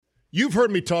You've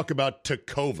heard me talk about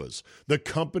Tecovas, the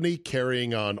company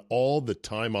carrying on all the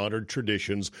time-honored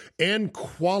traditions and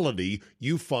quality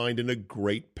you find in a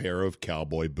great pair of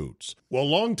cowboy boots. Well,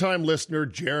 longtime listener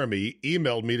Jeremy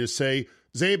emailed me to say,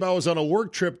 Zabe, I was on a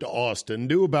work trip to Austin,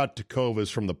 knew about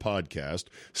Tecovas from the podcast,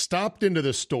 stopped into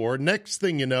the store. Next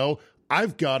thing you know,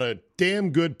 I've got a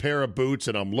damn good pair of boots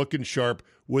and I'm looking sharp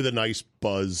with a nice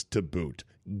buzz to boot.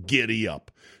 Giddy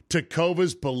up.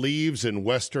 Tecovas believes in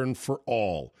Western for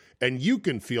all, and you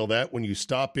can feel that when you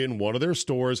stop in one of their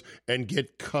stores and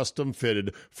get custom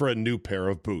fitted for a new pair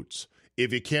of boots.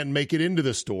 If you can't make it into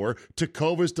the store,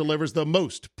 Tecovas delivers the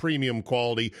most premium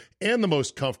quality and the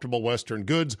most comfortable Western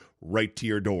goods right to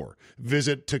your door.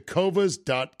 Visit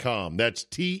tecovas.com. That's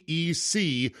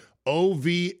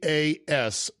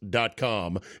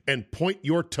TECOVAS.com and point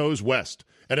your toes west.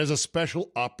 And as a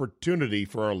special opportunity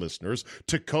for our listeners,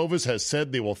 Tecovas has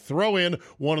said they will throw in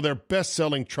one of their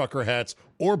best-selling trucker hats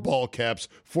or ball caps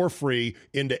for free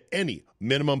into any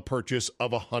minimum purchase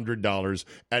of $100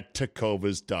 at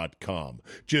tecovas.com.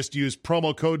 Just use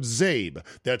promo code ZABE.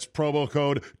 That's promo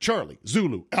code Charlie,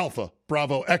 Zulu, Alpha,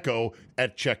 Bravo, Echo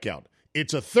at checkout.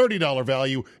 It's a $30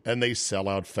 value, and they sell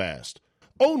out fast.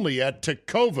 Only at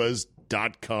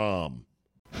tecovas.com.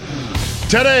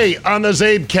 Today on the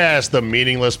Zabecast, the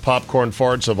meaningless popcorn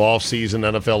farts of off-season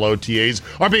NFL OTAs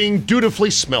are being dutifully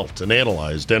smelt and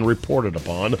analyzed and reported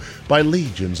upon by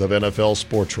legions of NFL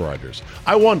sports writers.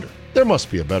 I wonder, there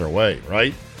must be a better way,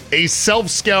 right? A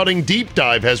self-scouting deep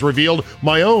dive has revealed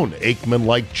my own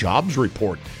Aikman-like jobs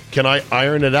report. Can I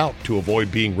iron it out to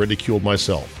avoid being ridiculed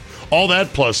myself? All that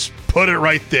plus put it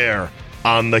right there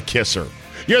on the kisser.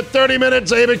 Your 30-minute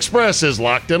Zabe Express is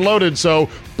locked and loaded, so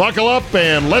buckle up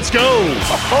and let's go.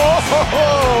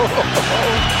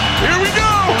 Here we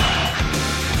go.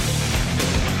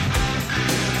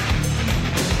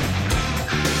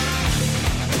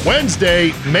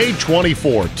 Wednesday, May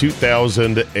 24,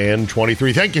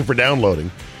 2023. Thank you for downloading.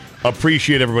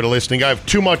 Appreciate everybody listening. I have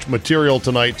too much material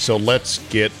tonight, so let's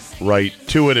get right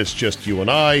to it. It's just you and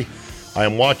I. I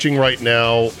am watching right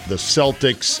now the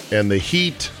Celtics and the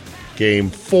Heat. Game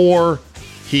 4,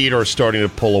 Heat are starting to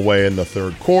pull away in the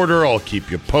third quarter. I'll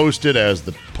keep you posted as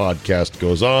the podcast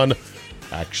goes on.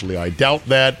 Actually, I doubt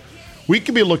that. We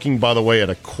could be looking, by the way,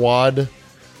 at a quad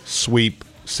sweep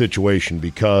situation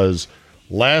because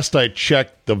last I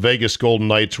checked, the Vegas Golden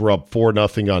Knights were up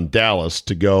 4-0 on Dallas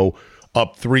to go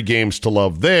up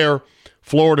 3-0 there.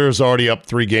 Florida's already up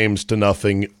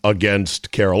 3-0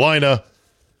 against Carolina.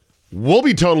 We'll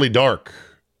be totally dark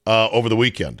over the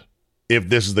weekend. If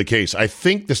this is the case. I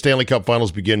think the Stanley Cup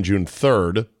Finals begin June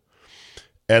 3rd,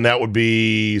 and that would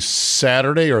be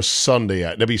Saturday or Sunday.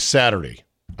 That'd be Saturday,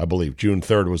 I believe. June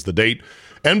 3rd was the date.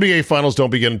 NBA Finals don't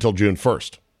begin until June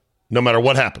 1st, no matter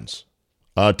what happens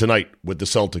tonight with the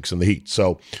Celtics and the Heat.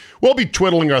 So we'll be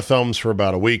twiddling our thumbs for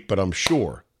about a week, but I'm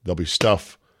sure there'll be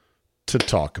stuff to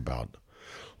talk about.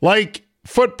 Like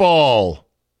football,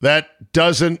 that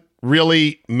doesn't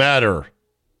really matter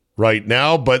right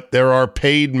now, but there are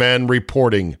paid men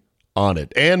reporting on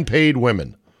it and paid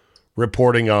women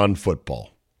reporting on football.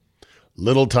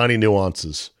 Little tiny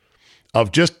nuances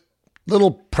of just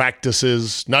little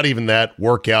practices, not even that,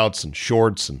 workouts and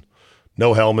shorts and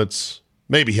no helmets,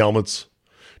 maybe helmets.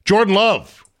 Jordan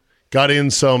Love got in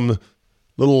some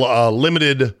little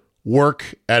limited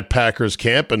work at Packers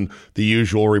camp, and the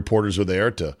usual reporters were there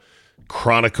to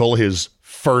chronicle his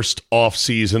first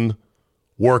off-season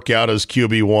workout as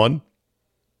QB1.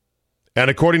 And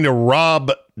according to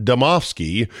Rob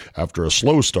Domofsky, after a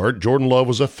slow start, Jordan Love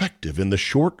was effective in the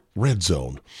short red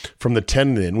zone from the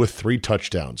 10 in with 3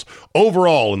 touchdowns.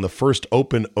 Overall, in the first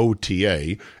open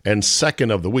OTA and second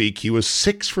of the week, he was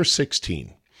 6 for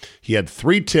 16. He had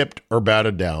 3 tipped or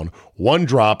batted down, 1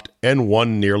 dropped, and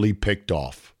 1 nearly picked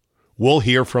off. We'll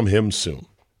hear from him soon.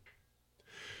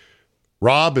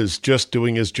 Rob is just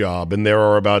doing his job, and there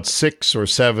are about 6 or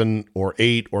 7 or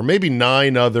 8 or maybe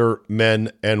 9 other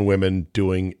men and women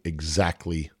doing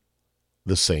exactly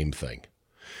the same thing.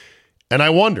 And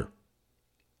I wonder,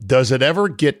 does it ever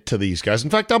get to these guys? In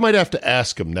fact, I might have to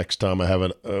ask him next time I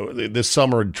have this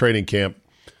summer training camp.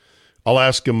 I'll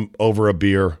ask him over a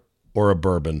beer or a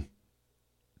bourbon.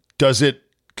 Does it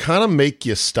kind of make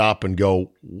you stop and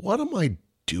go, what am I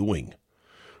doing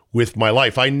with my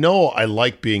life? I know I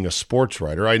like being a sports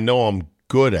writer. I know I'm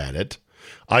good at it.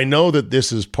 I know that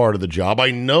this is part of the job. I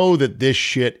know that this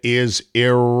shit is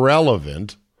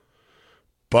irrelevant,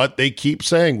 but they keep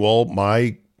saying, well,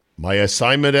 my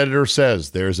assignment editor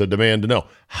says there's a demand to know.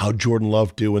 How'd Jordan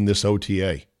Love do in this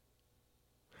OTA?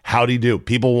 How'd he do?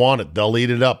 People want it. They'll eat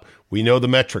it up. We know the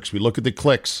metrics. We look at the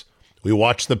clicks. We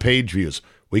watch the page views.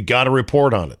 We got to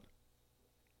report on it.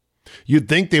 You'd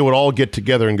think they would all get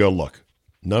together and go, look,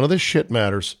 none of this shit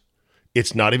matters.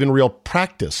 It's not even real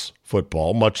practice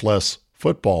football, much less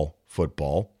football.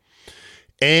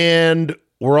 And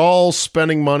we're all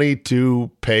spending money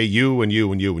to pay you and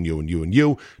you and you and you and you and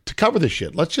you to cover this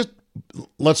shit.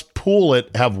 Let's pool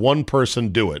it, have one person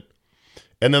do it,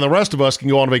 and then the rest of us can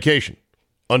go on vacation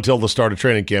until the start of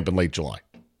training camp in late July.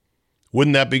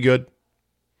 Wouldn't that be good?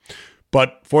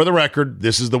 But for the record,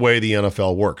 this is the way the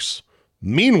NFL works.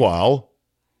 Meanwhile,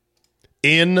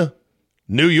 in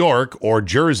New York or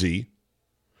Jersey,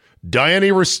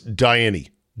 Diana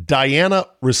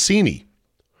Rossini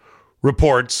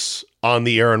reports on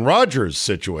the Aaron Rodgers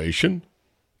situation,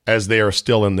 as they are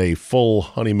still in a full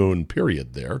honeymoon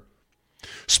period there,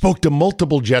 spoke to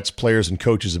multiple Jets players and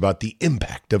coaches about the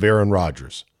impact of Aaron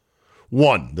Rodgers.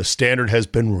 1, the standard has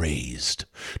been raised.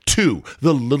 2,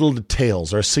 the little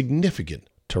details are significant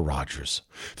to Rodgers.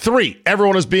 3,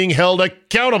 everyone is being held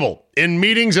accountable in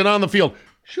meetings and on the field.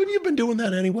 Shouldn't you have been doing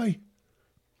that anyway?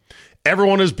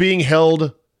 Everyone is being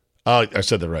held. I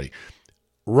said that already.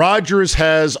 Rodgers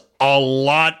has a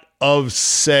lot of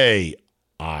say.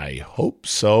 I hope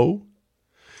so.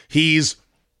 He's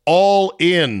all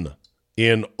in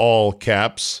all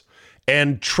caps,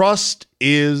 and trust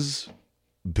is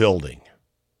building.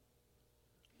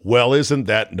 Well, isn't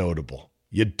that notable?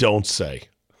 You don't say.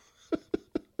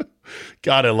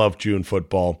 God, I love June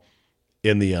football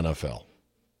in the NFL.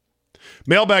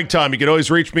 Mailbag time. You can always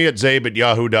reach me at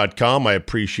zabe@yahoo.com. I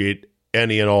appreciate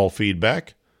any and all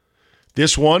feedback.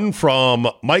 This one from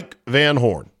Mike Van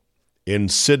Horn in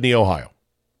Sydney, Ohio.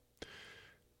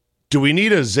 Do we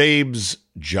need a Zabe's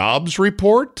jobs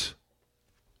report?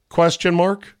 Question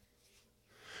mark.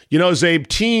 You know, Zabe,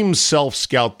 teams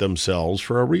self-scout themselves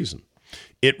for a reason.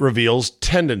 It reveals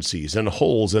tendencies and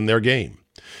holes in their game.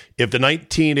 If the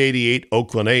 1988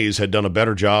 Oakland A's had done a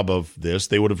better job of this,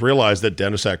 they would have realized that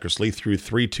Dennis Eckersley threw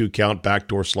 3-2 count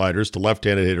backdoor sliders to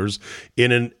left-handed hitters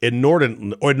in an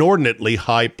inordinately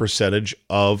high percentage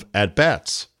of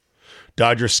at-bats.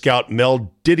 Dodger scout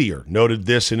Mel Didier noted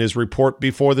this in his report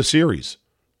before the series.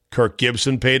 Kirk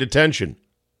Gibson paid attention,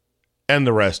 and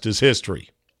the rest is history.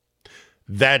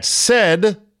 That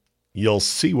said, you'll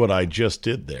see what I just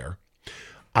did there.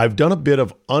 I've done a bit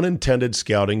of unintended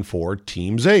scouting for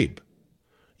Team Zabe.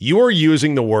 You are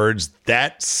using the words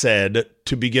 "that said"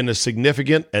 to begin a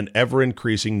significant and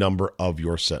ever-increasing number of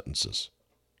your sentences.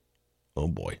 Oh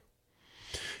boy.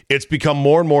 It's become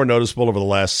more and more noticeable over the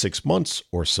last 6 months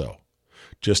or so.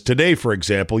 Just today, for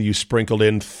example, you sprinkled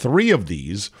in 3 of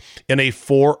these in a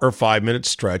 4 or 5 minute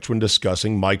stretch when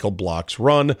discussing Michael Block's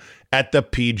run at the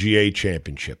PGA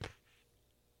Championship.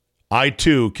 I,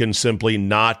 too, can simply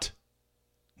not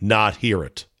hear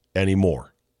it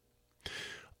anymore.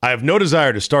 I have no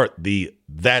desire to start the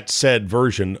 "that said"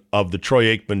 version of the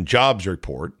Troy Aikman jobs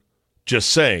report,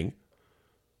 just saying,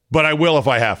 but I will if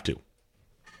I have to.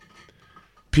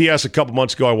 P.S. A couple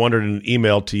months ago, I wondered in an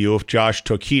email to you if Josh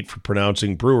took heat for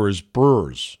pronouncing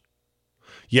Brewers.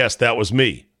 Yes, that was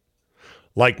me.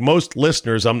 Like most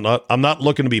listeners, I'm not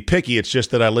looking to be picky. It's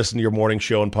just that I listen to your morning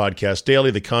show and podcast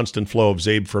daily. The constant flow of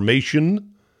Zabe-formation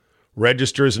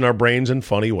registers in our brains in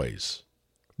funny ways.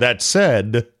 That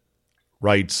said,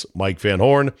 writes Mike Van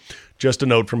Horn, just a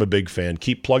note from a big fan.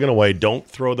 Keep plugging away. Don't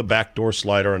throw the backdoor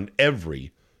slider on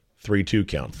every 3-2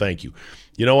 count. Thank you.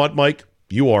 You know what, Mike?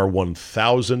 You are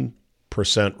 1,000%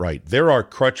 right. There are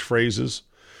crutch phrases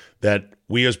that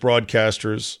we as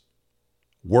broadcasters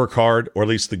work hard, or at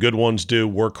least the good ones do,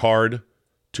 work hard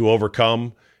to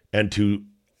overcome and to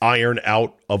iron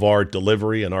out of our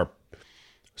delivery and our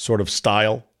sort of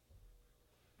style.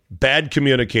 Bad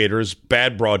communicators,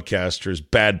 bad broadcasters,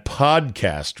 bad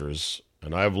podcasters,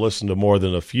 and I've listened to more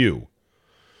than a few,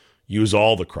 use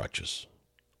all the crutches.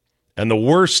 And the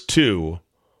worst two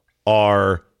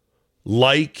are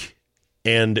like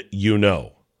and you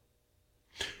know.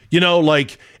 You know,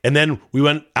 like, and then we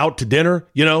went out to dinner,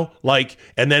 you know, like,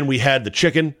 and then we had the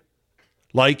chicken,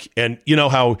 like, and you know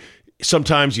how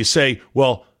sometimes you say,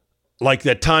 well, like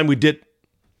that time we did,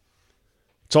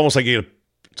 it's almost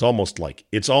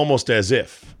as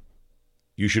if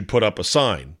you should put up a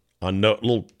sign on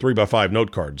little 3x5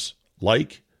 note cards,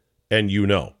 like, and you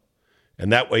know.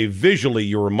 And that way, visually,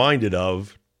 you're reminded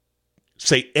of,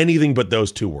 say anything but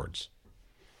those 2 words.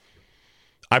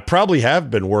 I probably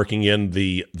have been working in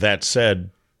the "that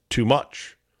said" too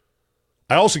much.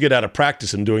 I also get out of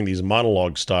practice in doing these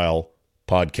monologue-style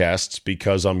podcasts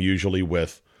because I'm usually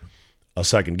with a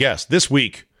second guest. This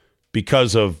week,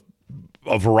 because of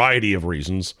a variety of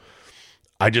reasons,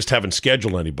 I just haven't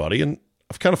scheduled anybody, and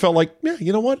I've kind of felt like, yeah,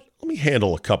 you know what? Let me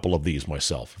handle a couple of these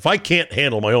myself. If I can't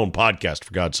handle my own podcast,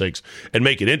 for God's sakes, and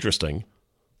make it interesting,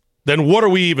 then what are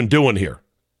we even doing here,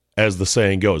 as the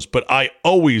saying goes? But I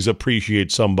always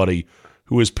appreciate somebody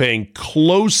who is paying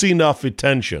close enough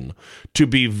attention to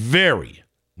be very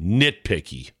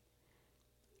nitpicky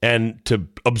and to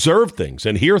observe things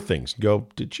and hear things and go,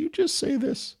 did you just say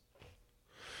this?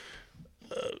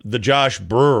 The Josh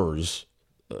Brewers,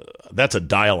 that's a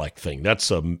dialect thing. That's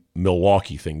a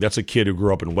Milwaukee thing. That's a kid who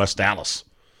grew up in West Dallas,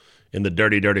 in the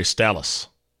dirty, dirty Dallas,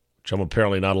 which I'm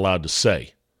apparently not allowed to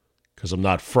say because I'm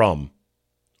not from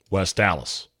West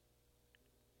Dallas.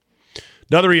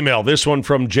 Another email, this one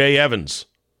from Jay Evans.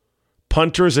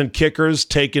 Punters and kickers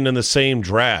taken in the same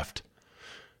draft.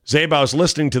 Zabe, I was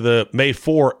listening to the May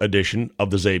 4 edition of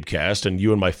the Zabecast, and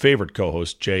you and my favorite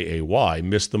co-host, Jay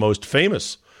missed the most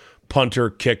famous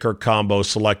punter-kicker combo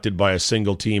selected by a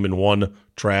single team in one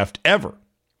draft ever.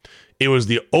 It was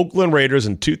the Oakland Raiders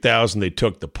in 2000. They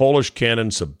took the Polish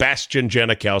cannon Sebastian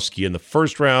Janikowski in the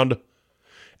first round,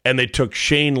 and they took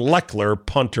Shane Lechler,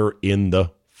 punter, in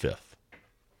the fifth.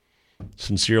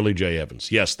 Sincerely, Jay Evans.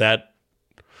 Yes,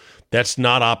 that's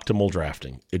not optimal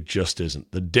drafting. It just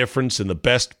isn't. The difference in the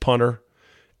best punter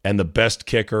and the best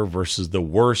kicker versus the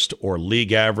worst or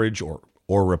league average or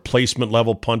replacement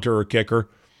level punter or kicker,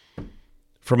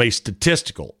 from a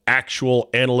statistical, actual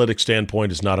analytic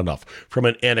standpoint, is not enough. From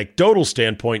an anecdotal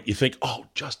standpoint, you think, oh,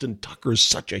 Justin Tucker is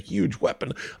such a huge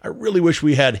weapon. I really wish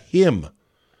we had him.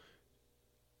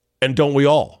 And don't we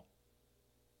all?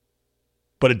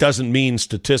 But it doesn't mean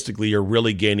statistically you're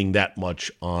really gaining that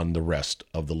much on the rest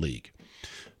of the league.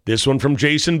 This one from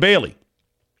Jason Bailey.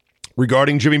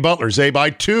 Regarding Jimmy Butler, Zabe, I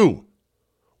too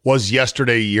was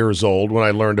yesterday years old when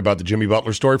I learned about the Jimmy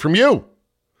Butler story from you.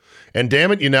 And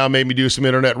damn it, you now made me do some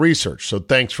internet research, so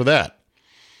thanks for that.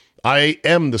 I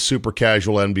am the super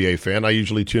casual NBA fan. I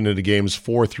usually tune into games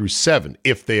 4 through 7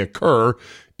 if they occur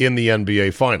in the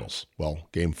NBA Finals. Well,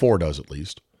 game 4 does at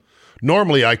least.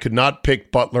 Normally, I could not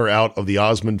pick Butler out of the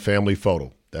Osmond family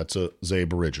photo. That's a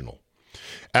Zabe original.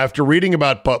 After reading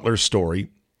about Butler's story,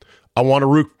 I want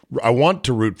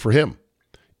to root for him.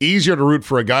 Easier to root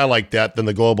for a guy like that than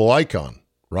the global icon,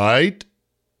 right?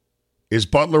 Is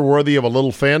Butler worthy of a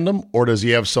little fandom, or does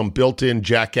he have some built-in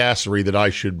jackassery that I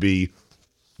should be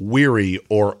weary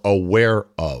or aware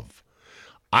of?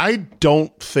 I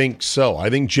don't think so. I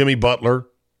think Jimmy Butler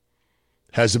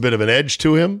has a bit of an edge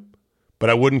to him, but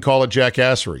I wouldn't call it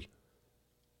jackassery.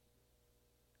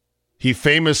 He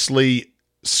famously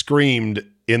screamed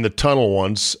in the tunnel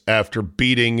once after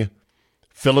beating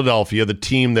Philadelphia, the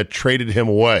team that traded him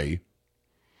away,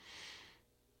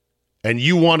 and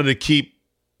you wanted to keep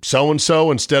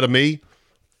so-and-so instead of me,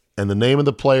 and the name of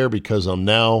the player, because I'm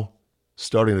now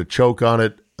starting to choke on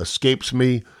it, escapes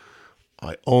me.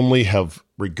 I only have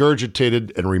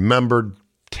regurgitated and remembered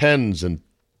tens and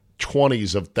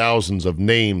 20s of thousands of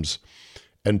names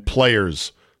and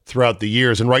players throughout the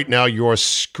years, and right now you're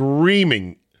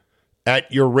screaming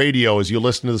at your radio as you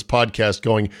listen to this podcast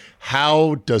going,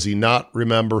 how does he not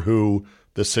remember who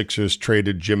the Sixers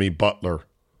traded Jimmy Butler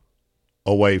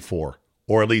away for?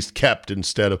 Or at least kept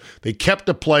instead of, they kept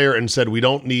a player and said, we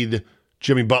don't need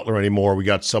Jimmy Butler anymore. We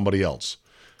got somebody else.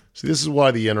 See, this is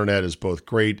why the internet is both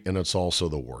great and it's also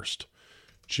the worst.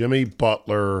 Jimmy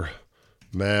Butler,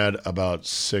 mad about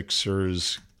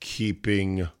Sixers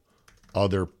keeping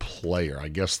other player. I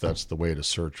guess that's the way to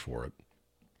search for it.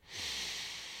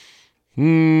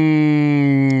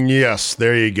 Yes,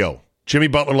 there you go. Jimmy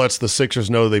Butler lets the Sixers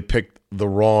know they picked the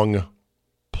wrong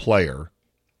player.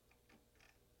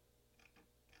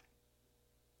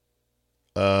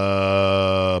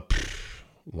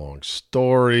 Long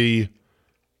story.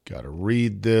 Got to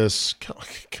read this.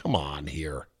 Come on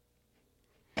here.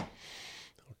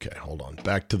 Okay, hold on.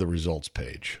 Back to the results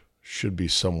page. Should be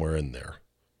somewhere in there.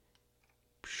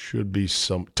 Should be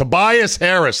some... Tobias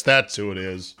Harris, that's who it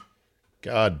is.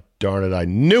 God darn it, I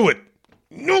knew it.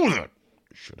 Knew that.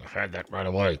 Should have had that right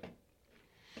away.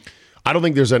 I don't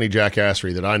think there's any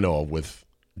jackassery that I know of with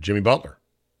Jimmy Butler.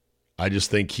 I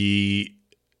just think he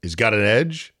has got an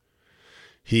edge.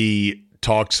 He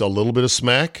talks a little bit of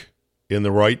smack in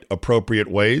the right, appropriate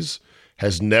ways.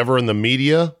 Has never in the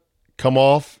media come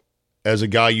off as a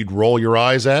guy you'd roll your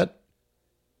eyes at.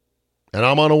 And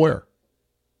I'm unaware.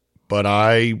 But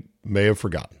I may have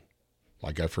forgotten.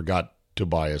 Like I forgot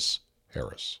Tobias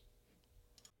Harris.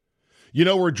 You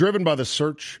know, we're driven by the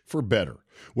search for better.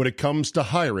 When it comes to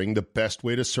hiring, the best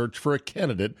way to search for a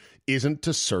candidate isn't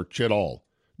to search at all.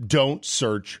 Don't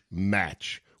search,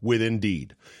 match with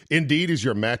Indeed. Indeed is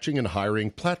your matching and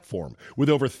hiring platform with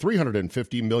over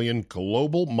 350 million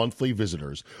global monthly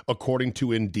visitors, according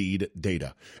to Indeed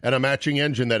data, and a matching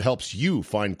engine that helps you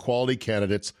find quality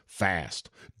candidates fast.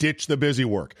 Ditch the busy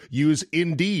work. Use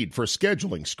Indeed for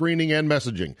scheduling, screening, and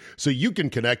messaging so you can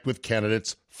connect with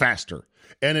candidates faster.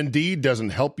 And Indeed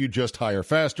doesn't help you just hire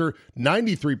faster.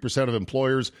 93% of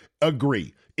employers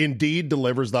agree Indeed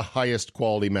delivers the highest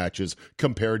quality matches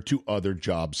compared to other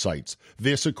job sites.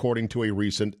 This according to a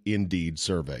recent Indeed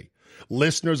survey.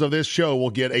 Listeners of this show will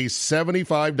get a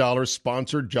 $75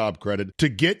 sponsored job credit to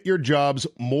get your jobs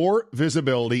more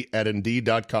visibility at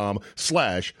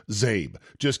Indeed.com/Zabe.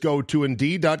 Just go to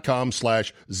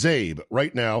Indeed.com/Zabe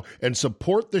right now and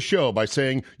support the show by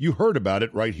saying you heard about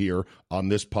it right here on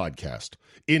this podcast.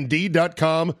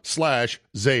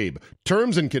 Indeed.com/Zabe.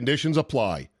 Terms and conditions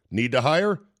apply. Need to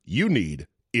hire? You need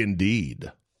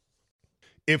Indeed.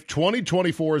 If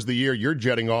 2024 is the year you're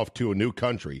jetting off to a new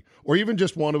country, or even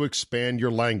just want to expand your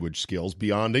language skills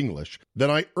beyond English, then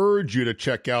I urge you to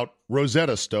check out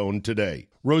Rosetta Stone today.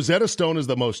 Rosetta Stone is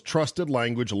the most trusted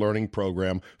language learning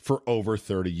program for over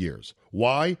 30 years.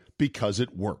 Why? Because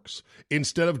it works.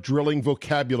 Instead of drilling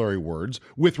vocabulary words,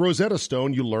 with Rosetta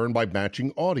Stone you learn by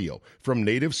matching audio from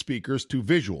native speakers to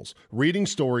visuals, reading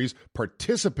stories,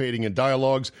 participating in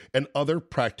dialogues, and other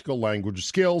practical language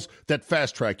skills that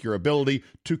fast-track your ability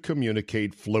to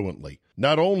communicate fluently.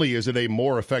 Not only is it a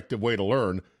more effective way to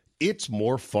learn, it's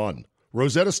more fun.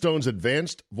 Rosetta Stone's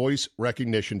advanced voice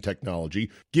recognition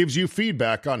technology gives you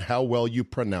feedback on how well you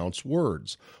pronounce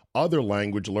words. Other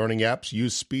language learning apps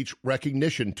use speech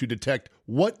recognition to detect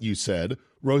what you said.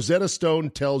 Rosetta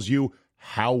Stone tells you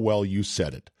how well you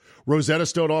said it. Rosetta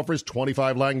Stone offers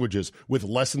 25 languages with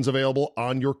lessons available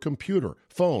on your computer,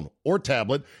 phone, or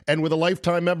tablet, and with a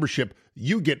lifetime membership,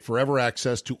 you get forever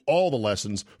access to all the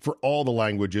lessons for all the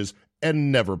languages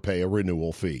and never pay a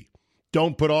renewal fee.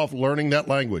 Don't put off learning that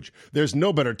language. There's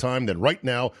no better time than right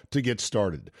now to get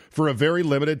started. For a very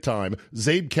limited time,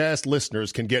 Zabecast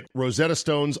listeners can get Rosetta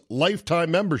Stone's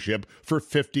lifetime membership for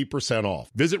 50%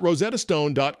 off. Visit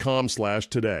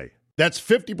rosettastone.com/today. That's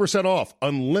 50% off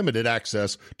unlimited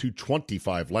access to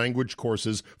 25 language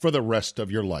courses for the rest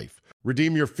of your life.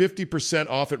 Redeem your 50%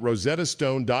 off at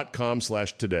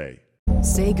rosettastone.com/today.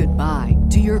 Say goodbye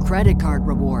to your credit card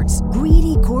rewards.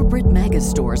 Greedy corporate mega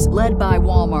stores, led by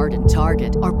Walmart and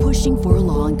Target, are pushing for a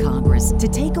law in Congress to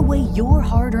take away your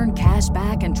hard-earned cash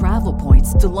back and travel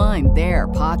points to line their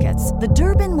pockets. The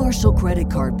Durbin-Marshall credit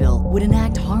card bill would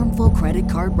enact harmful credit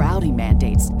card routing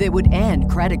mandates that would end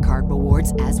credit card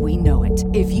rewards as we know it.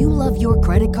 If you love your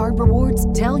credit card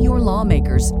rewards, tell your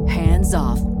lawmakers, hands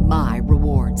off my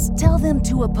rewards. Tell them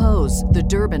to oppose the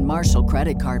Durbin-Marshall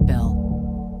credit card bill.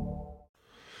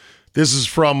 This is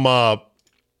from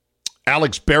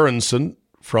Alex Berenson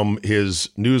from his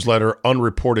newsletter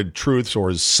Unreported Truths, or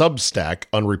his Substack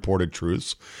Unreported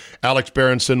Truths. Alex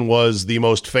Berenson was the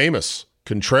most famous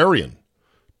contrarian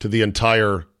to the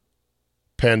entire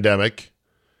pandemic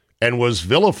and was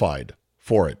vilified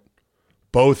for it,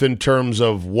 both in terms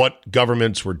of what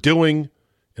governments were doing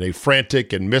in a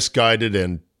frantic and misguided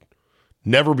and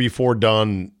never before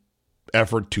done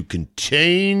effort to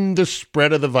contain the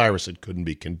spread of the virus. It couldn't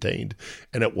be contained,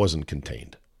 and it wasn't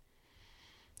contained.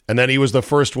 And then he was the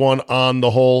first one on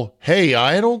the whole, hey,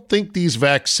 I don't think these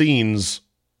vaccines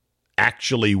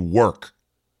actually work.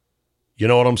 You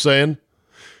know what I'm saying?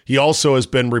 He also has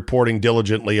been reporting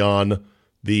diligently on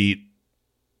the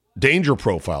danger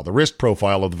profile, the risk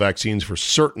profile of the vaccines for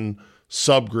certain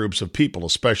subgroups of people,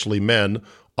 especially men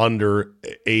under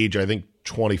age, I think,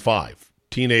 25.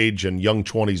 Teenage and young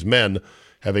 20s men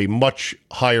have a much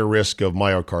higher risk of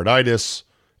myocarditis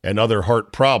and other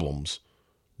heart problems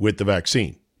with the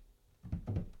vaccine.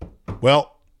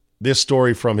 Well, this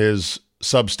story from his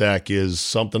Substack is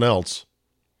something else.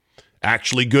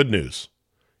 Actually good news.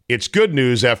 It's good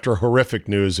news after horrific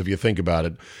news, if you think about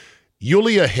it.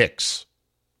 Yulia Hicks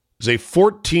is a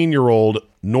 14-year-old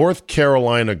North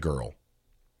Carolina girl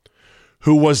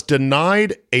who was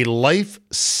denied a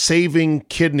life-saving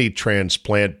kidney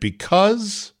transplant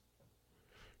because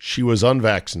she was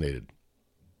unvaccinated.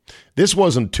 This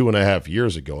wasn't 2.5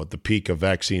 years ago at the peak of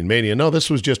vaccine mania. No, this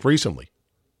was just recently.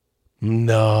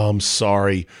 No, I'm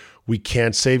sorry. We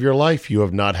can't save your life. You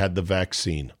have not had the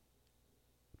vaccine.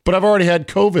 But I've already had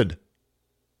COVID.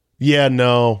 Yeah,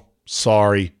 no,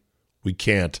 sorry. We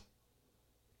can't.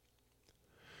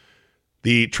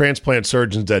 The transplant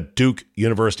surgeons at Duke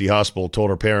University Hospital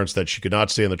told her parents that she could not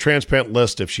stay on the transplant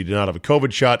list if she did not have a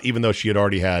COVID shot, even though she had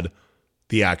already had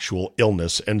the actual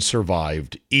illness and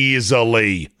survived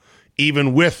easily.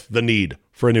 Even with the need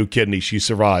for a new kidney, she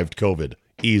survived COVID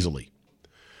easily.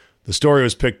 The story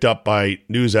was picked up by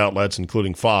news outlets,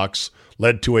 including Fox,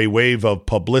 led to a wave of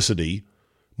publicity.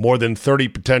 More than 30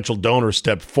 potential donors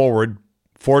stepped forward.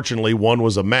 Fortunately, one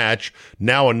was a match.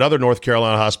 Now another North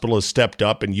Carolina hospital has stepped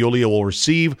up, and Yulia will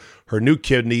receive her new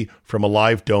kidney from a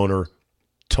live donor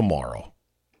tomorrow.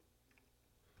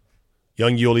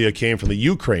 Young Yulia came from the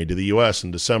Ukraine to the U.S. in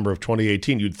December of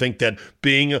 2018. You'd think that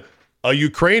being a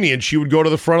Ukrainian, she would go to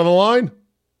the front of the line.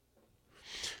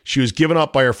 She was given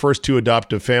up by her first two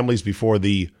adoptive families before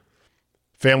the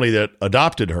family that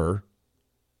adopted her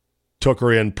took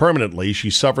her in permanently. She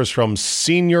suffers from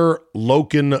senior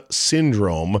Loken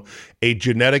syndrome, a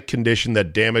genetic condition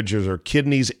that damages her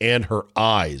kidneys and her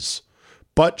eyes.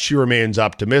 But she remains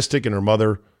optimistic, and her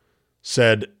mother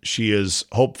said she is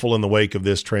hopeful in the wake of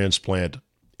this transplant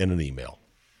in an email.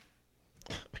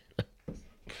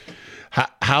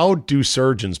 How do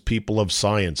surgeons, people of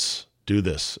science, do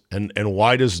this? And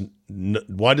why does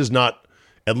not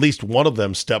at least one of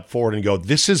them step forward and go,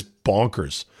 this is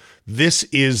bonkers. This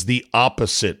is the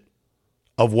opposite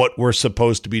of what we're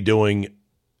supposed to be doing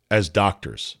as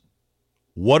doctors.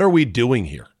 What are we doing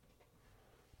here?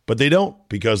 But they don't,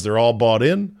 because they're all bought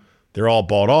in, they're all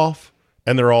bought off,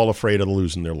 and they're all afraid of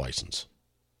losing their license.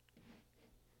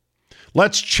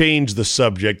 Let's change the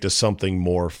subject to something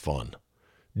more fun.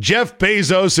 Jeff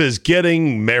Bezos is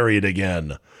getting married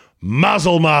again.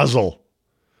 Mazel mazel.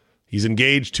 He's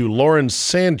engaged to Lauren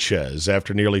Sanchez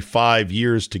after nearly 5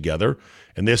 years together,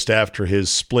 and this after his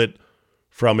split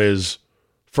from his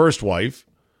first wife,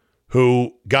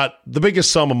 who got the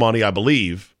biggest sum of money, I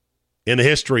believe, in the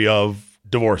history of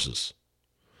divorces.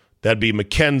 That'd be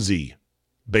Mackenzie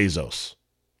Bezos.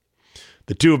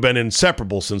 The two have been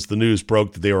inseparable since the news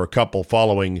broke that they were a couple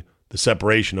following the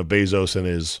separation of Bezos and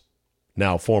his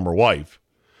now former wife.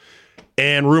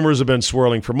 And rumors have been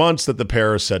swirling for months that the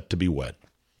pair are set to be wed.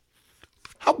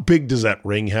 How big does that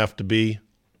ring have to be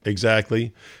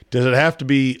exactly? Does it have to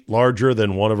be larger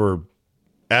than one of her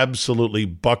absolutely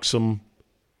buxom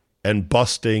and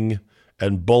busting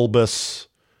and bulbous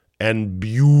and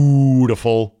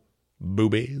beautiful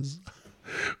boobies?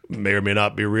 May or may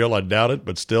not be real, I doubt it,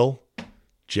 but still,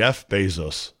 Jeff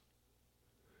Bezos.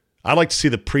 I'd like to see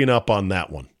the prenup on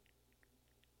that one.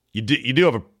 You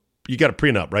got a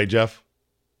prenup, right, Jeff?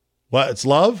 What? It's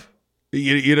love?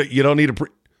 You don't need a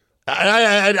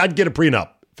I'd get a prenup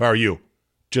if I were you.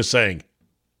 Just saying.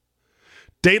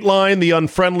 Dateline, the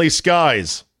unfriendly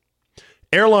skies.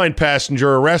 Airline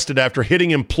passenger arrested after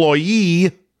hitting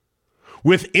employee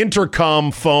with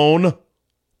intercom phone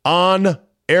on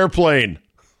airplane.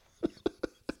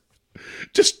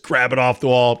 Just grab it off the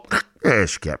wall.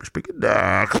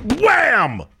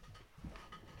 Wham!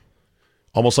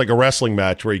 Almost like a wrestling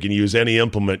match where you can use any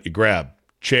implement you grab.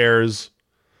 Chairs,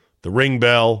 the ring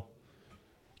bell.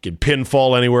 You can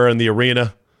pinfall anywhere in the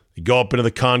arena. You go up into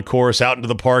the concourse, out into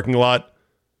the parking lot.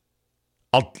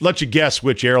 I'll let you guess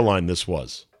which airline this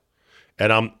was.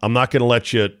 And I'm not going to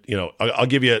let you, I'll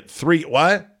give you three.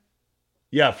 What?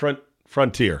 Yeah,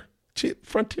 Frontier.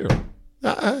 Frontier.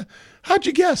 How'd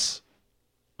you guess?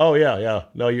 Oh, yeah.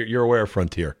 No, you're aware of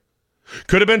Frontier.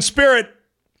 Could have been Spirit.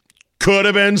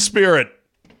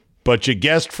 But you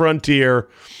guessed Frontier,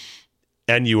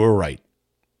 and you were right.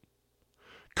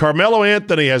 Carmelo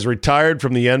Anthony has retired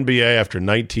from the NBA after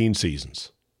 19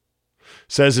 seasons.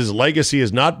 Says his legacy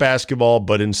is not basketball,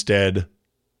 but instead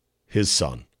his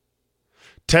son.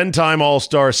 10-time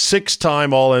All-Star,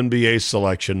 6-time All-NBA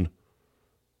selection.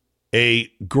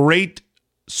 A great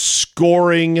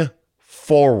scoring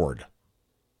forward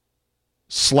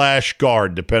 /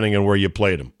 guard, depending on where you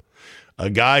played him.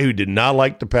 A guy who did not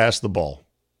like to pass the ball.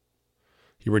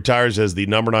 He retires as the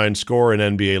number 9 scorer in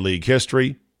NBA league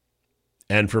history.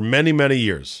 And for many, many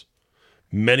years,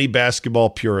 many basketball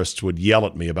purists would yell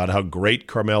at me about how great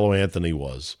Carmelo Anthony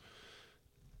was.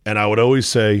 And I would always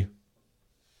say,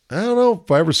 I don't know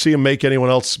if I ever see him make anyone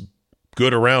else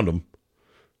good around him.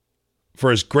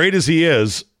 For as great as he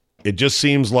is, it just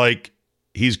seems like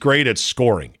he's great at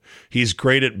scoring. He's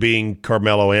great at being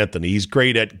Carmelo Anthony. He's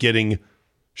great at getting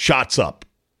shots up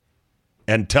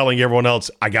and telling everyone else,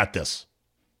 I got this.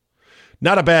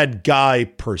 Not a bad guy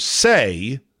per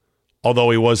se,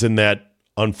 although he was in that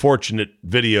unfortunate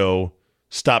video,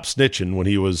 Stop Snitching, when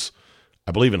he was,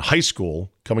 I believe, in high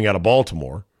school, coming out of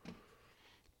Baltimore.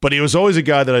 But he was always a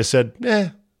guy that I said,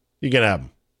 you can have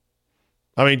him.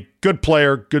 I mean, good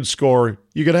player, good scorer,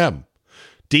 you can have him.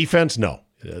 Defense? No.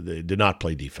 They did not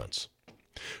play defense.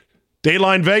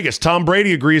 Dateline Vegas, Tom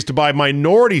Brady agrees to buy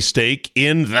minority stake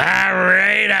in the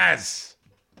Raiders.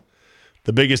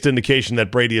 The biggest indication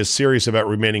that Brady is serious about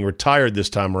remaining retired this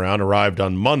time around arrived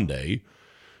on Monday.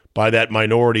 by that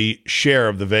minority share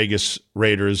of the Vegas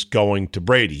Raiders going to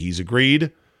Brady. He's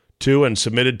agreed to and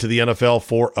submitted to the NFL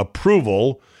for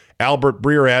approval. Albert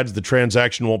Breer adds the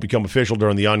transaction won't become official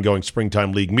during the ongoing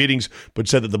springtime league meetings, but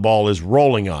said that the ball is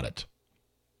rolling on it.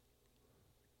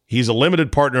 He's a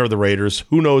limited partner of the Raiders.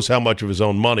 Who knows how much of his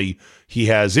own money he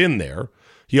has in there.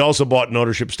 He also bought an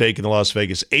ownership stake in the Las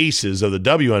Vegas Aces of the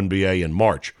WNBA in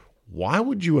March. Why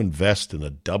would you invest in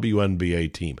a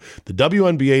WNBA team? The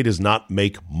WNBA does not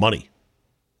make money.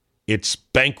 It's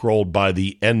bankrolled by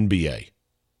the NBA.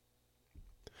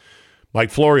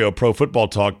 Mike Florio, Pro Football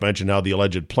Talk, mentioned how the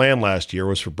alleged plan last year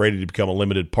was for Brady to become a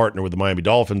limited partner with the Miami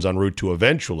Dolphins en route to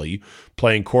eventually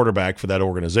playing quarterback for that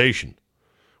organization.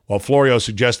 While Florio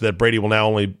suggested that Brady will now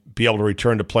only be able to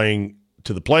return to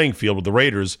the playing field with the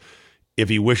Raiders if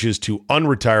he wishes to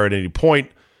unretire at any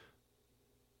point,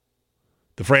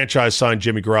 the franchise signed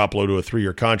Jimmy Garoppolo to a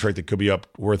 3-year contract that could be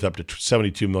worth up to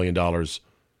 $72 million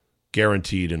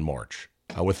guaranteed in March.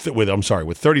 With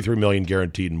 $33 million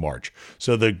guaranteed in March.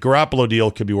 So the Garoppolo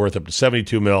deal could be worth up to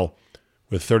 $72 million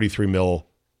with $33 million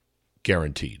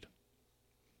guaranteed.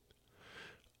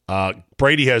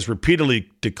 Brady has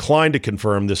repeatedly declined to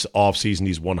confirm this offseason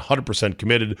he's 100%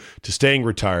 committed to staying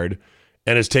retired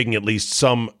and is taking at least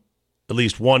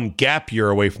one gap year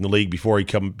away from the league before he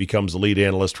becomes the lead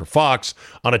analyst for Fox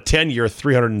on a 10-year,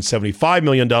 $375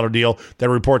 million deal that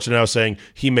reports are now saying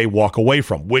he may walk away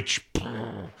from, which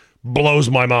blows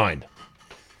my mind.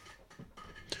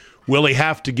 Will he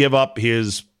have to give up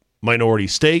his minority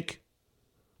stake?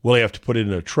 Will he have to put it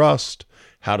in a trust?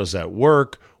 How does that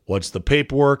work? What's the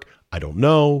paperwork? I don't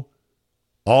know.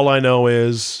 All I know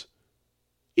is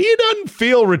he doesn't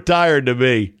feel retired to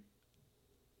me.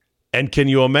 And can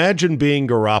you imagine being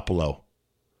Garoppolo,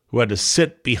 who had to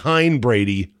sit behind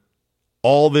Brady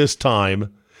all this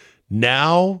time?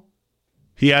 Now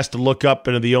he has to look up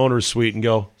into the owner's suite and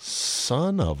go,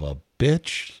 son of a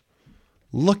bitch,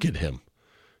 look at him.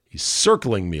 He's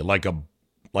circling me like a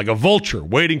vulture,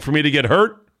 waiting for me to get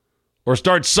hurt or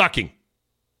start sucking.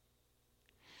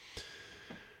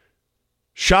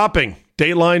 Shopping,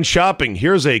 Dateline shopping.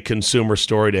 Here's a consumer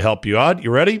story to help you out.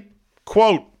 You ready?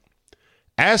 Quote,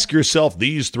 ask yourself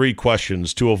these 3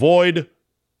 questions to avoid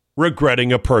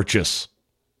regretting a purchase.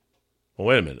 Well,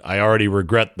 wait a minute. I already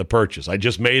regret the purchase. I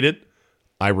just made it.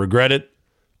 I regret it.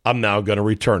 I'm now going to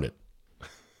return it.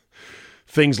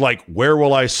 Things like, where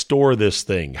will I store this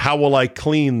thing? How will I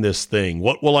clean this thing?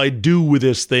 What will I do with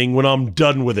this thing when I'm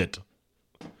done with it?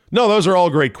 No, those are all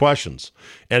great questions.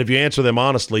 And if you answer them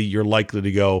honestly, you're likely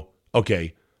to go,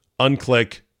 okay,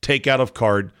 unclick, take out of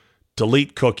cart,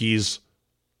 delete cookies,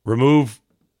 remove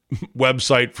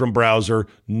website from browser,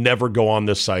 never go on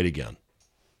this site again.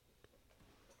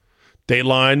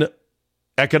 Dateline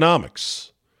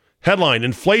economics. Headline,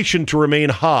 inflation to remain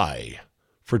high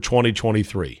for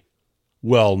 2023.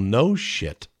 Well, no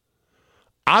shit.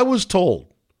 I was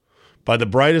told by the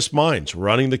brightest minds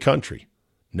running the country,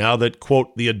 now that,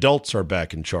 quote, the adults are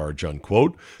back in charge,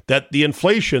 unquote, that the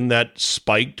inflation that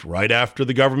spiked right after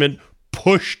the government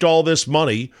pushed all this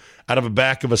money out of the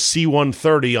back of a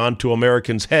C-130 onto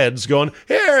Americans' heads going,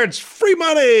 here, it's free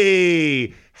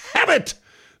money. Have it.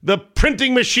 The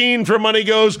printing machine for money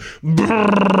goes.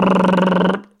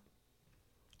 Brrr.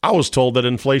 I was told that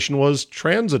inflation was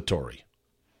transitory.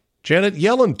 Janet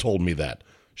Yellen told me that.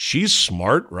 She's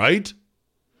smart, right?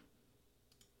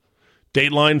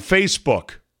 Dateline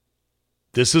Facebook.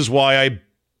 This is why I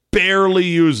barely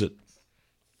use it.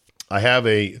 I have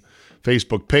a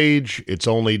Facebook page. It's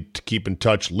only to keep in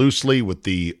touch loosely with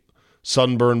the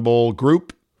Sunburn Bowl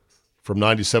group from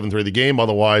 97.3 The Game.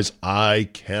 Otherwise, I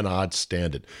cannot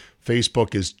stand it.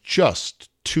 Facebook is just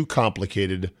too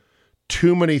complicated.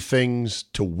 Too many things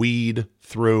to weed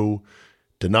through.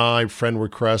 Deny, friend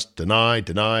request,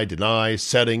 deny,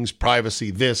 settings,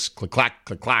 privacy, this, click, clack,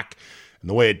 click, clack. And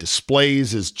the way it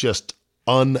displays is just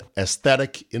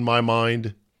unaesthetic in my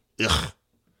mind. Ugh.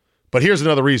 But here's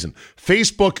another reason.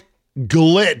 Facebook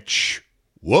glitch,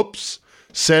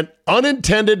 sent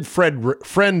unintended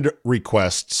friend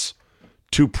requests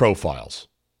to profiles.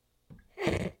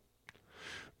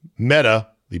 Meta,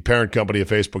 the parent company of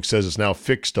Facebook, says it's now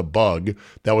fixed a bug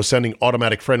that was sending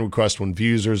automatic friend requests when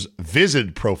users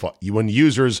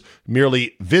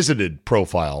merely visited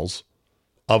profiles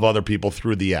of other people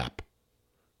through the app,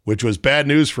 which was bad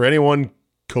news for anyone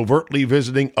covertly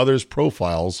visiting others'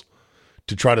 profiles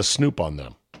to try to snoop on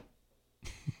them.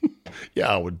 Yeah,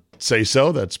 I would say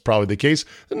so. That's probably the case.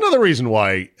 Another reason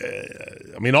why,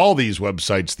 all these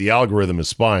websites, the algorithm is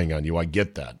spying on you. I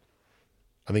get that.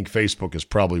 I think Facebook is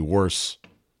probably worse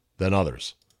than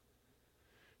others.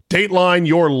 Dateline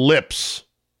your lips.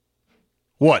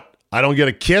 What? I don't get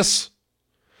a kiss.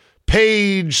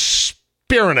 Paige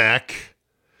Spiranak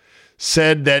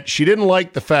said that she didn't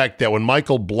like the fact that when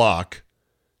Michael Block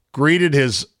greeted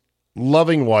his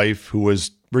loving wife, who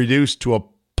was reduced to a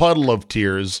puddle of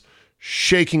tears,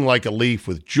 shaking like a leaf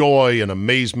with joy and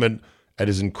amazement at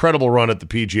his incredible run at the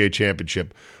PGA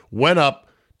Championship, went up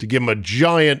to give him a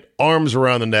giant arms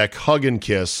around the neck hug and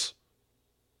kiss.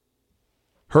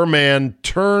 Her man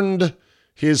turned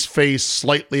his face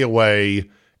slightly away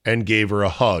and gave her a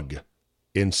hug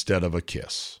instead of a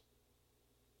kiss.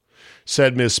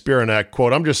 Said Ms. Spiranak,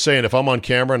 quote, I'm just saying, if I'm on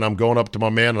camera and I'm going up to my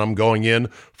man and I'm going in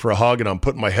for a hug and I'm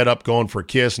putting my head up going for a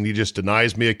kiss and he just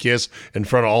denies me a kiss in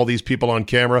front of all these people on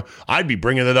camera, I'd be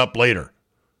bringing it up later.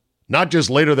 Not just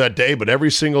later that day, but every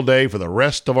single day for the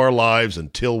rest of our lives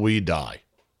until we die.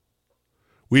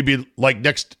 We'd be laying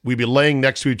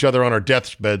next to each other on our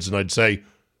deathbeds, and I'd say,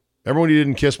 remember when you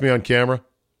didn't kiss me on camera?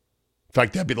 In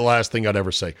fact, that'd be the last thing I'd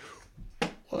ever say.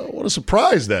 Well, what a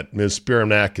surprise that Ms.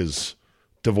 Spiranak is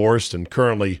divorced and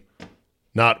currently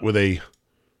not with a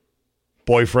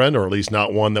boyfriend, or at least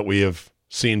not one that we have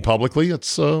seen publicly.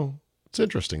 It's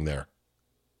interesting there.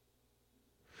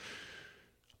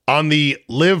 On the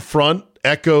live front,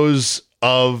 echoes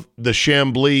of the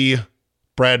Chambly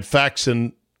Brad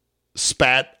Faxon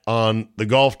spat on the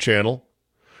Golf Channel.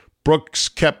 Brooks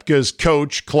Koepka's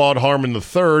coach, Claude Harmon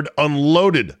III,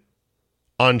 unloaded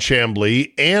on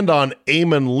Chambly and on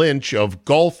Eamon Lynch of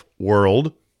Golf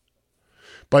World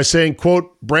by saying,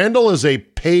 quote, Brandel is a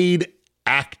paid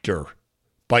actor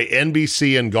by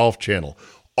NBC and Golf Channel.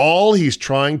 All he's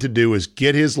trying to do is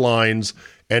get his lines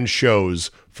and shows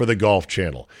for the Golf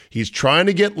Channel. He's trying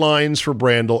to get lines for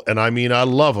Brandel, and I mean, I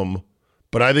love him,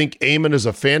 but I think Eamon is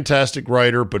a fantastic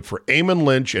writer. But for Eamon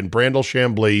Lynch and Brandel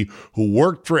Chambly, who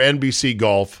worked for NBC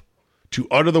Golf, to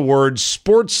utter the words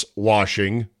sports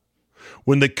washing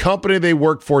when the company they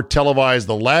worked for televised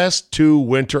the last two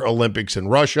Winter Olympics in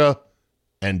Russia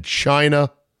and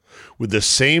China with the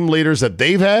same leaders that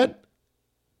they've had,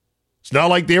 it's not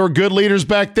like they were good leaders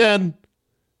back then.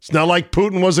 It's not like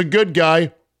Putin was a good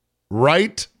guy,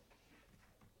 right?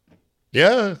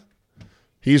 Yeah,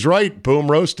 he's right. Boom,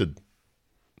 roasted.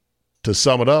 To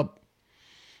sum it up,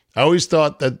 I always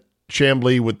thought that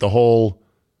Chambly, with the whole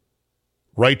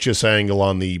righteous angle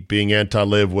on the being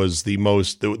anti-live, was the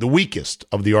weakest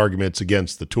of the arguments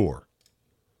against the tour.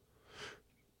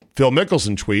 Phil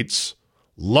Mickelson tweets,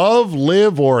 love,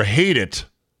 live, or hate it,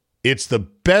 it's the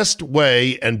best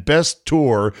way and best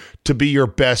tour to be your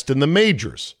best in the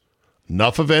majors.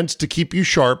 Enough events to keep you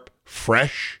sharp,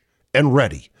 fresh, and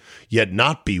ready, yet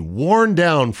not be worn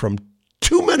down from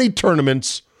too many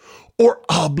tournaments or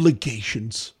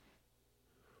obligations.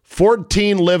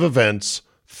 14 live events,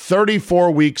 34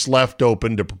 weeks left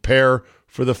open to prepare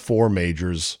for the four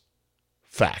majors.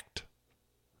 Fact.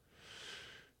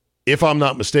 If I'm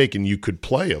not mistaken, you could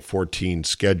play a 14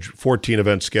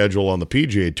 event schedule on the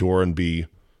PGA Tour and be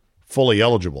fully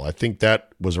eligible. I think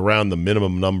that was around the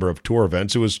minimum number of tour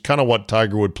events. It was kind of what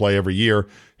Tiger would play every year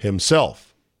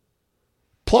himself.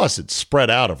 Plus, it's spread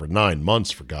out over 9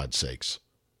 months, for God's sakes.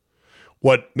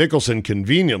 What Mickelson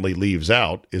conveniently leaves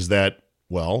out is that,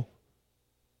 well,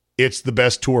 it's the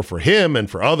best tour for him and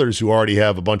for others who already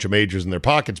have a bunch of majors in their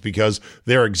pockets because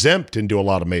they're exempt into a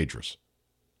lot of majors.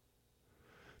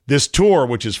 This tour,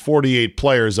 which is 48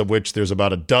 players, of which there's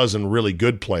about a dozen really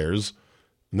good players,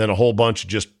 and then a whole bunch of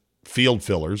just field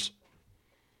fillers.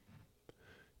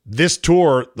 This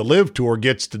tour, the Live Tour,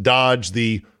 gets to dodge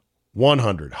the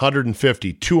 100,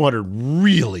 150, 200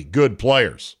 really good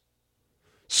players.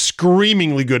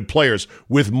 Screamingly good players,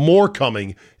 with more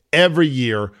coming every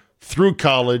year through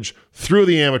college, through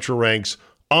the amateur ranks,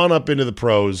 on up into the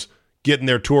pros, getting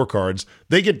their tour cards.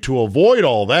 They get to avoid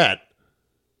all that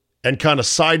and kind of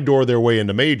side door their way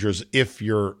into majors if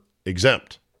you're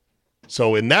exempt.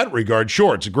 So in that regard,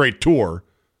 sure, it's a great tour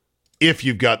if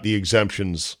you've got the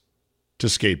exemptions to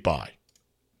skate by.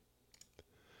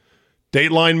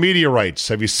 Dateline media rights.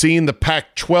 Have you seen the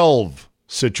Pac-12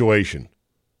 situation?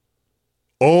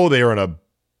 Oh, they are in a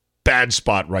bad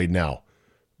spot right now.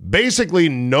 Basically,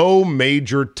 no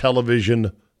major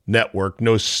television network,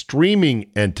 no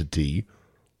streaming entity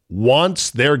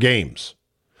wants their games.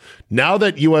 Now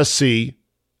that USC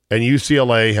and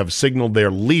UCLA have signaled they're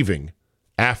leaving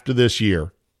after this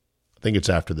year, I think it's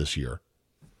after this year,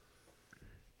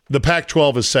 the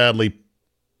Pac-12 is sadly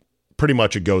pretty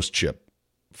much a ghost ship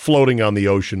floating on the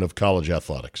ocean of college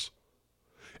athletics.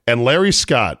 And Larry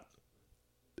Scott,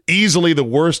 easily the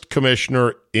worst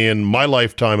commissioner in my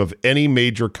lifetime of any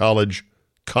major college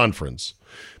conference,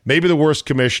 maybe the worst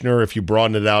commissioner if you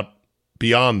broaden it out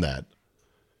beyond that,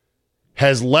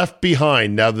 has left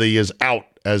behind, now that he is out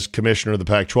as commissioner of the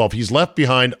Pac-12. He's left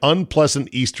behind unpleasant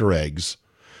Easter eggs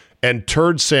and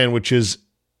turd sandwiches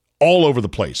all over the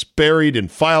place, buried in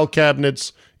file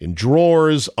cabinets, in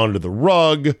drawers, under the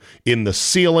rug, in the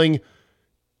ceiling.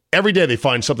 Every day they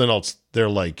find something else. They're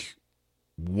like,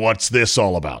 what's this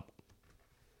all about?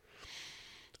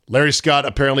 Larry Scott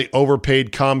apparently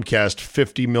overpaid Comcast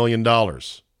 $50 million.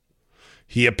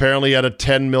 He apparently had a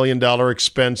 $10 million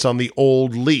expense on the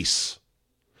old lease.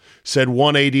 Said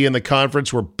 180 in the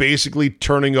conference, we're basically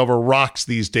turning over rocks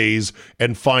these days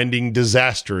and finding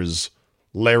disasters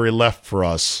Larry left for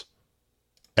us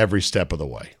every step of the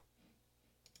way.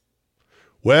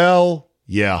 Well,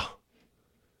 yeah.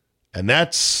 And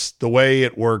that's the way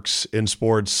it works in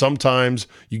sports. Sometimes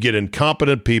you get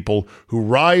incompetent people who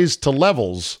rise to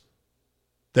levels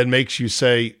that makes you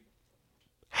say,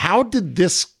 how did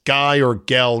this guy or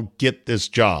gal get this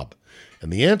job?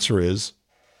 And the answer is,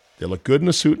 they look good in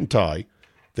a suit and tie,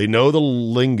 they know the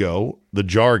lingo, the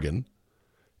jargon,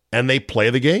 and they play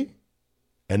the game.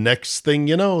 And next thing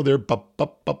you know, they're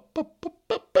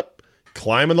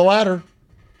climbing the ladder.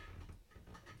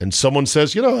 And someone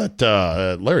says,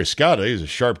 that Larry Scott, he's a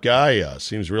sharp guy,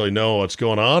 seems to really know what's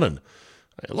going on, and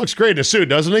it looks great in a suit,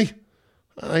 doesn't he?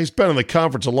 He's been in the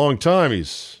conference a long time.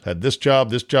 He's had this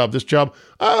job, this job, this job.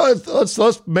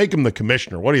 Let's make him the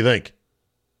commissioner. What do you think?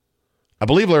 I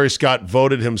believe Larry Scott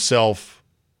voted himself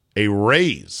a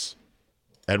raise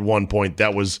at one point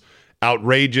that was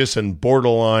outrageous and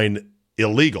borderline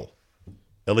illegal,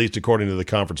 at least according to the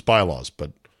conference bylaws.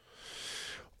 But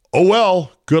oh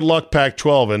well, good luck,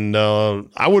 Pac-12. And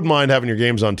I wouldn't mind having your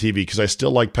games on TV because I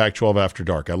still like Pac-12 After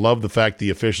Dark. I love the fact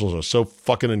the officials are so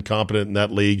fucking incompetent in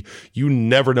that league. You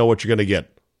never know what you're going to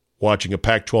get watching a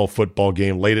Pac-12 football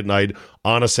game late at night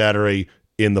on a Saturday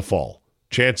in the fall.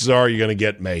 Chances are you're going to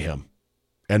get mayhem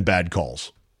and bad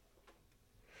calls.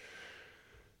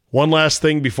 One last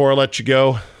thing before I let you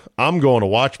go. I'm going to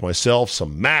watch myself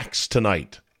some Max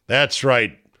tonight. That's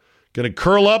right. Going to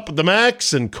curl up at the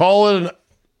Max and call it an...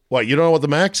 What, you don't know what the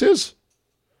Max is?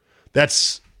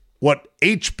 That's what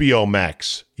HBO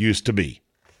Max used to be.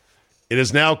 It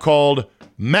is now called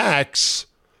Max,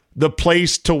 the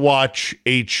place to watch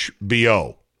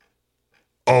HBO.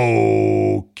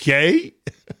 Okay.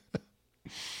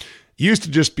 Used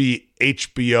to just be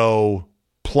HBO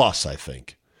Plus, I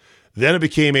think. Then it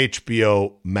became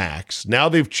HBO Max. Now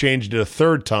they've changed it a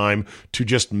third time to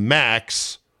just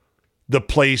Max, the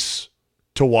place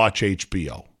to watch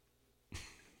HBO.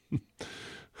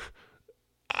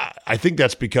 I think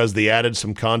that's because they added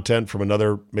some content from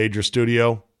another major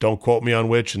studio. Don't quote me on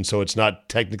which, and so it's not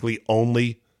technically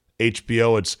only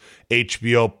HBO. It's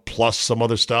HBO plus some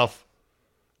other stuff.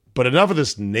 But enough of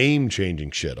this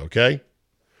name-changing shit, okay?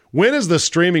 When is the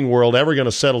streaming world ever going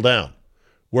to settle down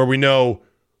where we know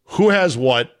who has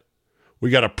what, we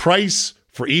got a price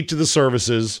for each of the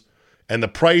services, and the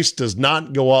price does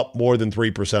not go up more than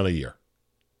 3% a year?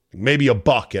 Maybe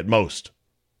 $1 at most.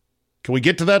 Can we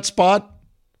get to that spot,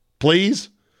 please?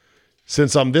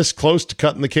 Since I'm this close to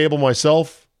cutting the cable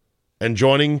myself and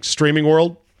joining streaming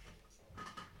world.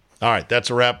 All right, that's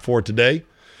a wrap for today.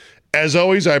 As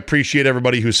always, I appreciate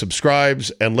everybody who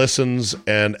subscribes and listens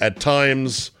and at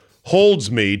times holds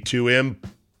me to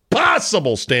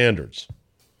impossible standards.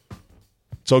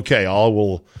 It's okay. I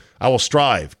will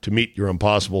strive to meet your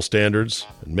impossible standards,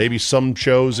 and maybe some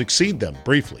shows exceed them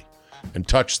briefly and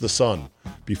touch the sun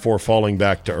before falling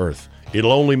back to earth.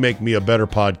 It'll only make me a better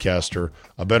podcaster,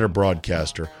 a better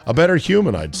broadcaster, a better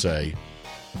human, I'd say,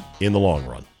 in the long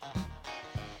run.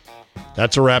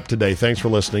 That's a wrap today. Thanks for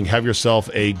listening. Have yourself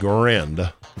a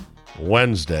grand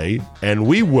Wednesday, and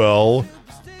we'll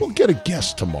get a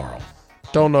guest tomorrow.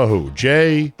 Don't know who.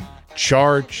 Jay,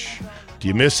 Charch, do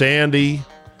you miss Andy? Do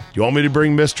you want me to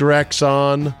bring Mr. X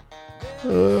on?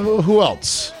 Who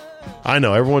else? I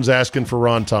know, everyone's asking for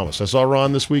Ron Thomas. I saw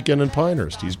Ron this weekend in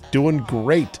Pinehurst. He's doing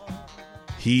great.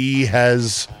 He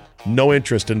has no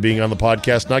interest in being on the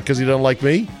podcast, not because he doesn't like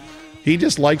me. He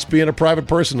just likes being a private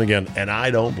person again, and I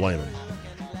don't blame him.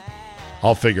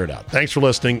 I'll figure it out. Thanks for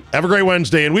listening. Have a great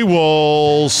Wednesday, and we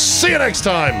will see you next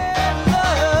time.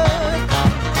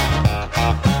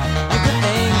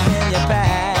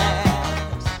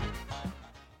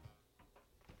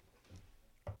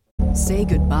 Say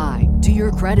goodbye to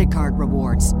your credit card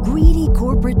rewards. Greedy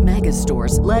corporate mega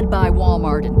stores, led by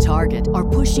Walmart and Target, are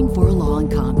pushing for a law in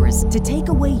Congress to take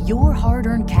away your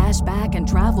hard-earned cash back and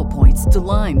travel points to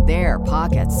line their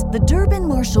pockets. The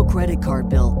Durbin-Marshall credit card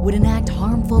bill would enact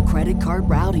harmful credit card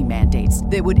routing mandates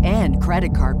that would end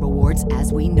credit card rewards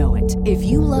as we know it. If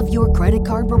you love your credit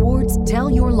card rewards, tell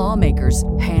your lawmakers,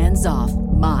 hands off.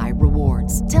 My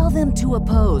Rewards. Tell them to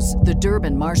oppose the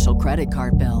Durbin Marshall credit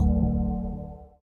card bill.